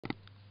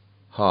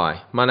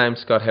Hi, my name's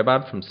Scott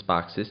Hebbard from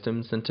Sparx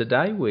Systems, and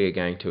today we are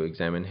going to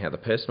examine how the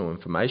Personal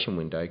Information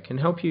window can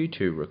help you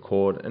to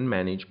record and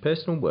manage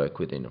personal work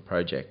within a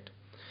project.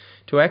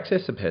 To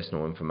access the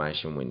Personal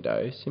Information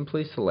window,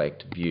 simply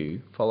select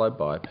View followed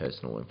by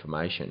Personal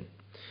Information.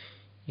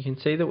 You can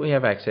see that we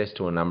have access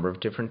to a number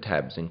of different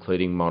tabs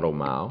including Model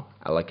Mail,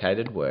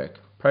 Allocated Work,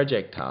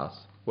 Project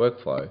Tasks,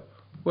 Workflow,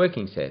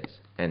 Working Sets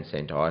and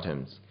Sent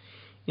Items.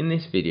 In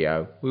this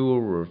video we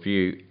will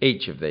review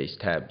each of these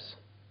tabs.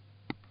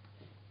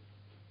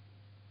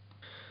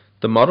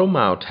 The Model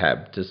Mail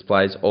tab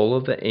displays all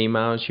of the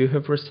emails you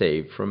have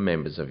received from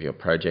members of your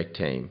project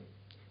team.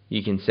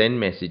 You can send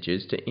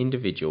messages to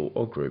individual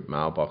or group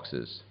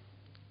mailboxes.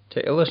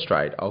 To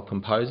illustrate, I'll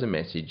compose a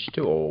message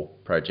to all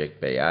project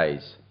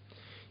BAs.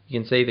 You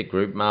can see that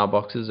group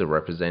mailboxes are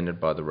represented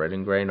by the red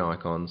and green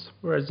icons,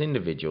 whereas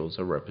individuals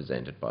are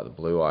represented by the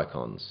blue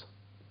icons.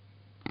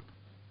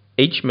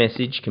 Each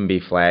message can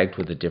be flagged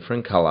with a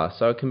different colour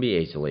so it can be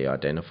easily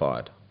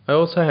identified. I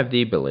also have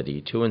the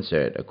ability to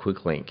insert a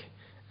quick link.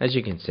 As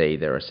you can see,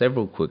 there are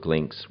several quick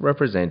links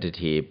represented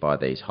here by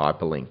these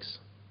hyperlinks.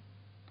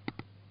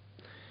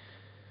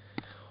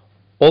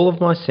 All of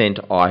my sent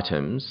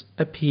items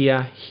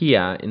appear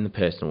here in the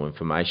Personal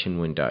Information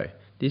window.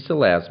 This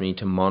allows me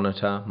to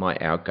monitor my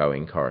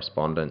outgoing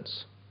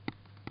correspondence.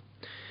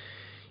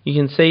 You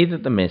can see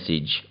that the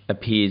message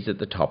appears at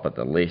the top of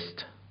the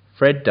list.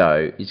 Fred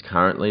Doe is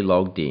currently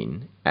logged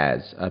in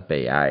as a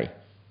BA.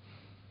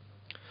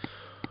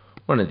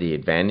 One of the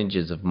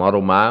advantages of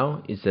Model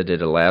Mail is that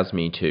it allows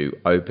me to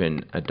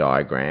open a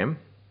diagram,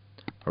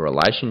 a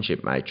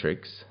relationship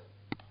matrix,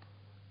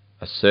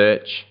 a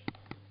search,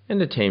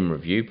 and a team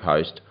review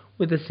post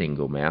with a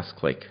single mouse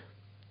click.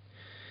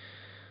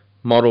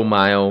 Model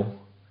Mail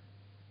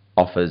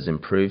offers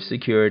improved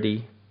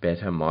security,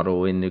 better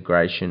model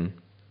integration,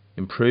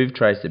 improved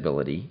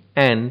traceability,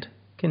 and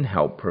can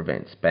help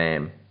prevent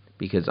spam,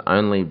 because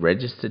only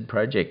registered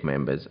project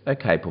members are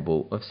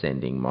capable of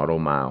sending Model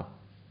Mail.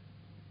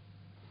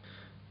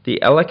 The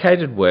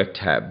Allocated Work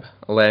tab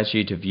allows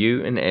you to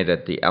view and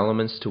edit the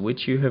elements to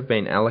which you have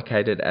been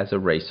allocated as a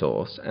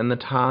resource and the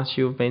tasks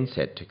you have been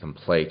set to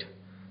complete.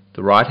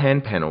 The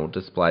right-hand panel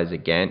displays a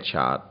Gantt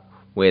chart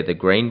where the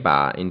green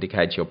bar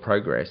indicates your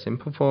progress in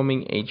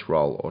performing each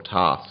role or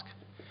task.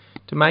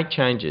 To make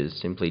changes,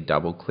 simply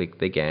double-click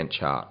the Gantt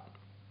chart.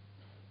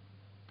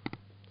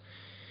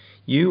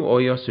 You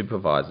or your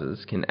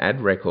supervisors can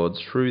add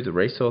records through the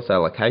Resource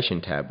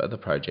Allocation tab of the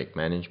Project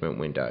Management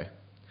window.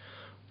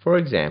 For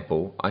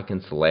example, I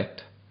can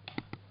select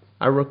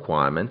a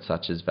requirement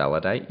such as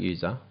Validate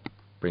User,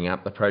 bring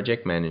up the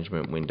Project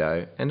Management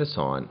window and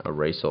assign a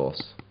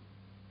resource.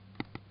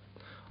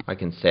 I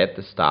can set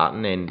the start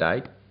and end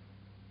date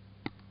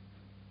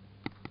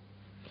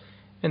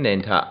and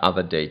enter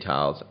other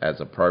details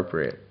as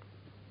appropriate.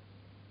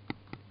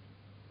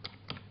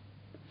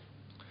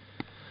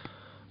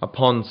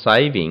 Upon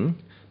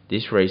saving,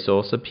 this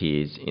resource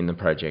appears in the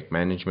Project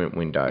Management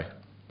window.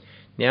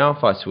 Now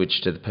if I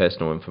switch to the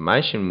Personal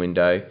Information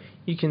window,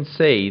 you can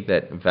see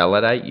that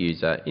Validate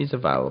User is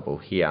available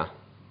here.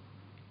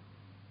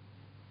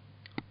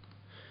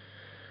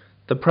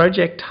 The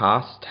Project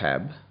Tasks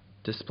tab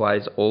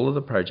displays all of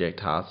the project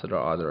tasks that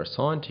are either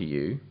assigned to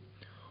you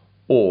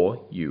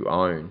or you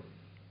own.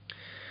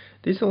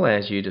 This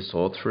allows you to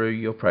sort through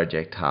your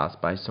project tasks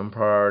based on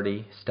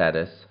priority,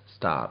 status,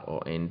 start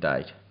or end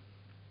date.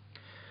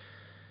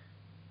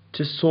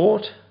 To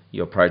sort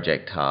your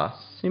project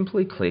tasks,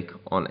 simply click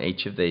on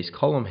each of these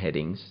column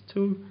headings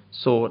to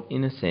sort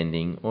in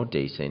ascending or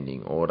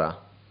descending order.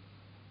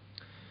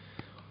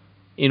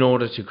 In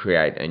order to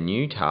create a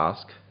new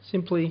task,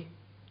 simply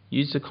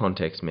use the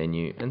context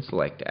menu and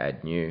select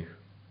Add New.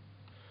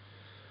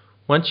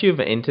 Once you have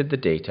entered the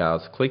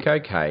details, click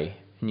OK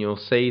and you'll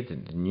see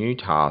that the new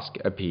task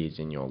appears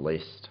in your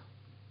list.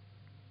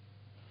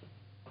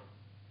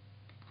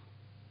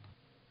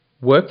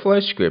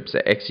 Workflow scripts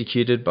are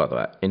executed by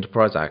the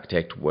Enterprise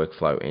Architect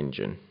workflow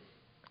engine.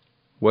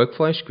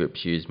 Workflow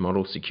scripts use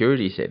model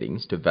security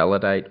settings to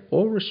validate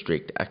or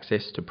restrict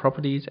access to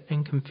properties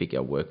and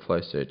configure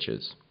workflow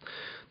searches.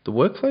 The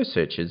workflow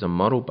searches are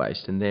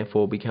model-based and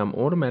therefore become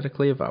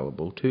automatically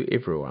available to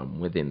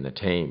everyone within the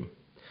team.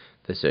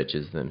 The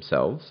searches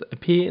themselves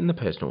appear in the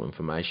Personal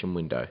Information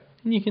window,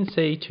 and you can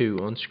see two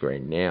on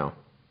screen now.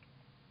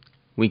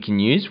 We can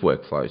use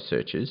workflow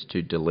searches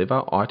to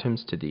deliver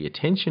items to the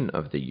attention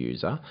of the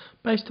user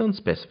based on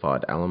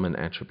specified element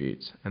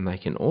attributes, and they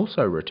can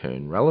also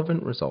return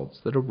relevant results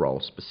that are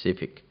role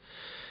specific.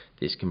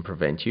 This can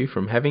prevent you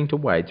from having to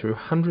wade through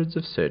hundreds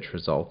of search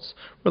results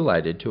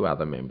related to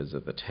other members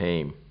of the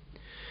team.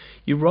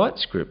 You write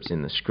scripts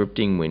in the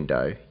scripting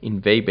window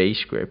in VB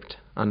script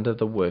under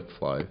the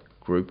workflow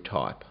group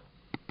type.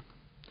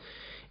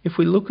 If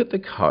we look at the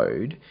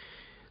code,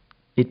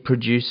 it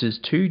produces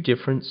two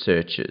different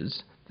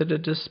searches that are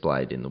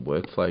displayed in the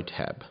Workflow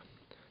tab.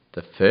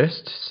 The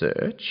first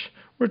search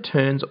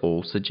returns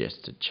all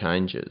suggested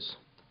changes.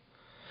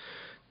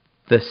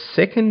 The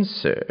second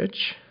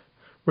search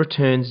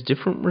returns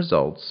different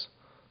results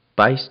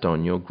based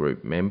on your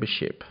group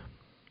membership.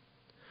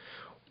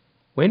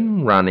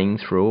 When running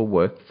through a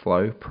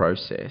workflow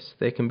process,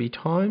 there can be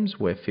times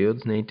where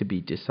fields need to be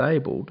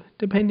disabled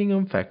depending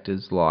on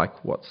factors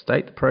like what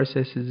state the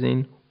process is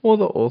in or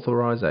the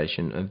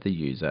authorization of the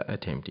user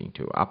attempting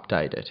to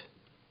update it.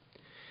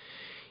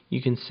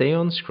 You can see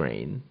on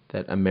screen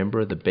that a member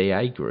of the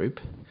BA group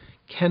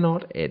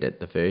cannot edit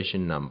the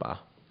version number.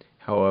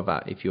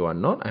 However, if you are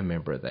not a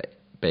member of the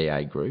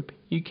BA group,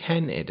 you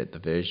can edit the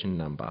version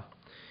number.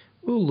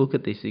 We'll look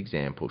at this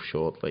example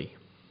shortly.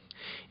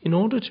 In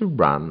order to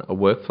run a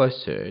workflow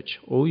search,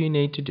 all you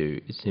need to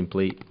do is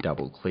simply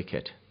double-click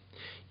it.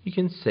 You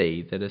can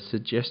see that a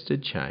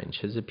suggested change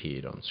has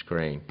appeared on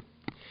screen.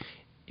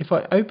 If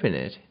I open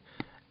it,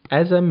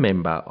 as a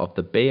member of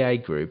the BA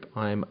group,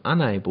 I am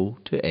unable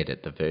to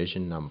edit the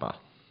version number.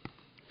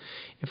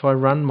 If I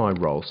run my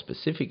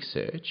role-specific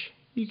search,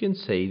 you can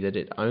see that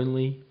it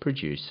only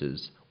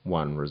produces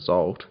one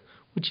result,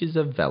 which is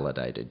a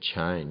validated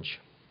change.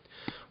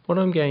 What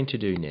I'm going to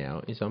do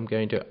now is I'm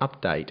going to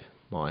update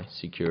my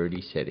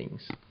security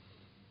settings.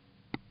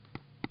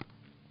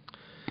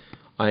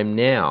 I am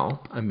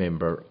now a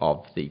member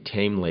of the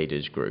team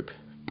leaders group.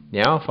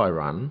 Now if I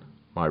run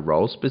my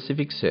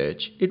role-specific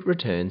search, it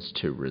returns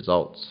 2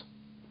 results.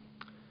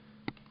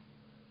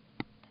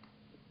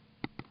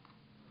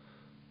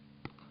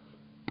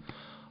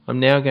 I'm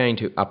now going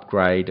to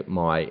upgrade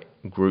my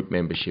group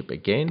membership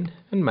again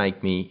and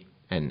make me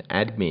an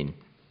admin.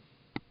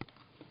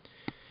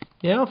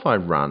 Now if I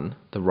run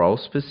the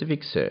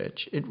role-specific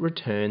search, it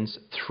returns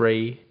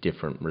 3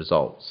 different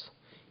results: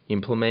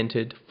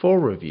 implemented, for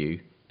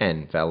review,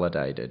 and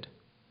validated.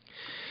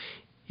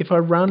 If I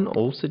run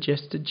all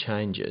suggested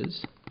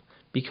changes,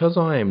 because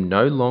I am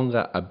no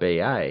longer a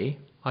BA,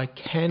 I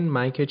can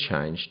make a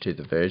change to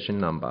the version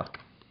number.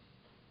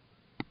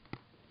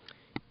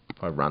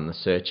 If I run the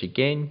search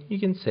again, you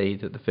can see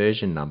that the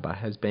version number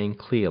has been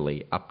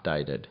clearly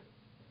updated.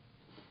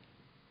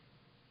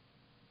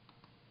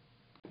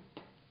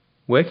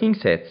 Working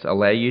sets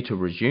allow you to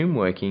resume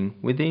working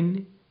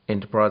within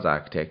Enterprise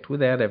Architect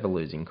without ever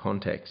losing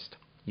context.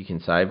 You can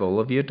save all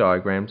of your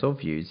diagrams or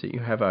views that you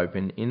have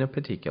open in a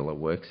particular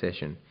work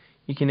session.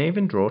 You can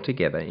even draw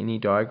together any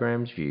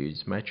diagrams,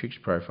 views, matrix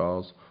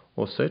profiles,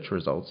 or search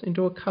results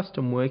into a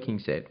custom working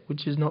set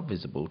which is not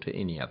visible to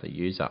any other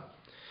user.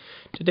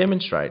 To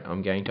demonstrate,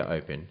 I'm going to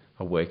open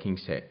a working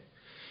set.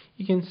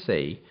 You can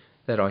see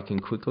that I can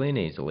quickly and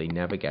easily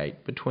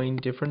navigate between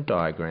different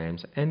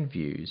diagrams and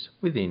views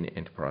within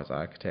Enterprise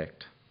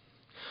Architect.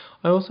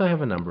 I also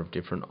have a number of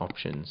different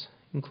options,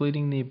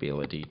 including the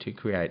ability to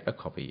create a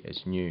copy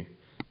as new.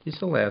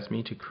 This allows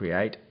me to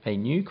create a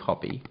new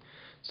copy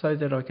so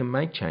that I can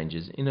make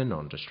changes in a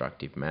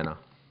non-destructive manner.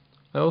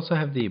 I also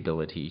have the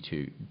ability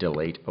to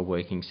delete a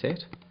working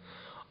set.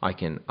 I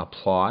can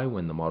apply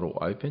when the model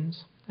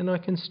opens, and I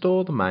can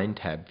store the main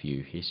tab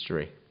view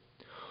history.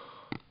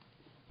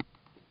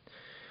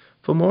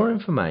 For more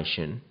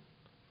information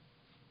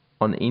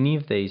on any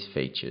of these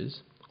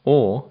features,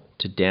 or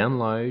to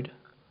download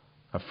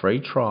a free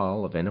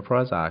trial of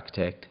Enterprise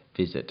Architect,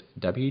 visit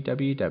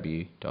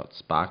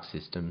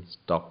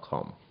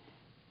www.sparxsystems.com.